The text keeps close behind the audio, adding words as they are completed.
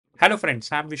Hello,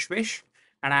 friends. I'm Vishwesh,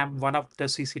 and I'm one of the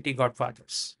CCT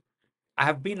Godfathers. I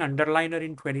have been underliner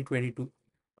in 2022.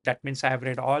 That means I have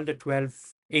read all the 12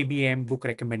 ABAM book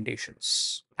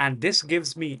recommendations. And this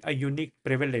gives me a unique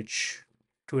privilege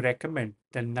to recommend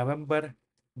the November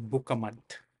book a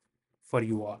month for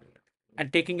you all.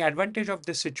 And taking advantage of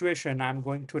this situation, I'm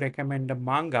going to recommend a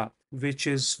manga, which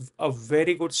is a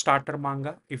very good starter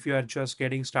manga if you are just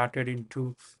getting started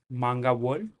into manga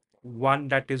world, one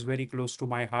that is very close to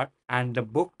my heart. And the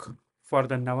book for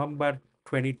the November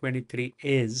 2023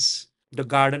 is The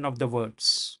Garden of the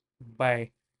Words by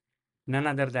none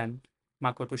other than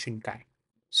Makoto Shinkai.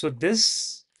 So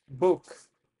this book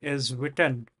is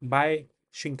written by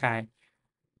Shinkai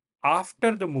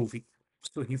after the movie.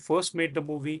 So he first made the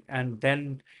movie and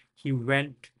then he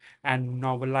went and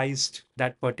novelized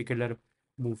that particular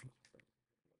movie.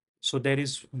 So there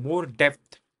is more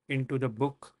depth into the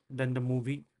book than the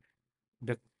movie.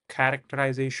 The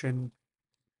characterization,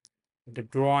 the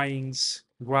drawings,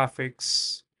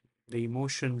 graphics, the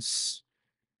emotions,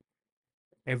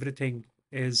 everything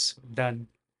is done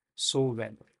so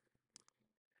well.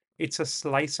 It's a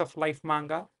slice of life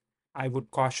manga. I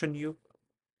would caution you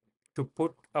to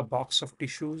put a box of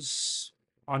tissues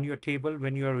on your table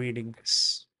when you are reading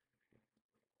this.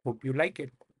 Hope you like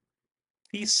it.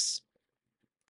 Peace.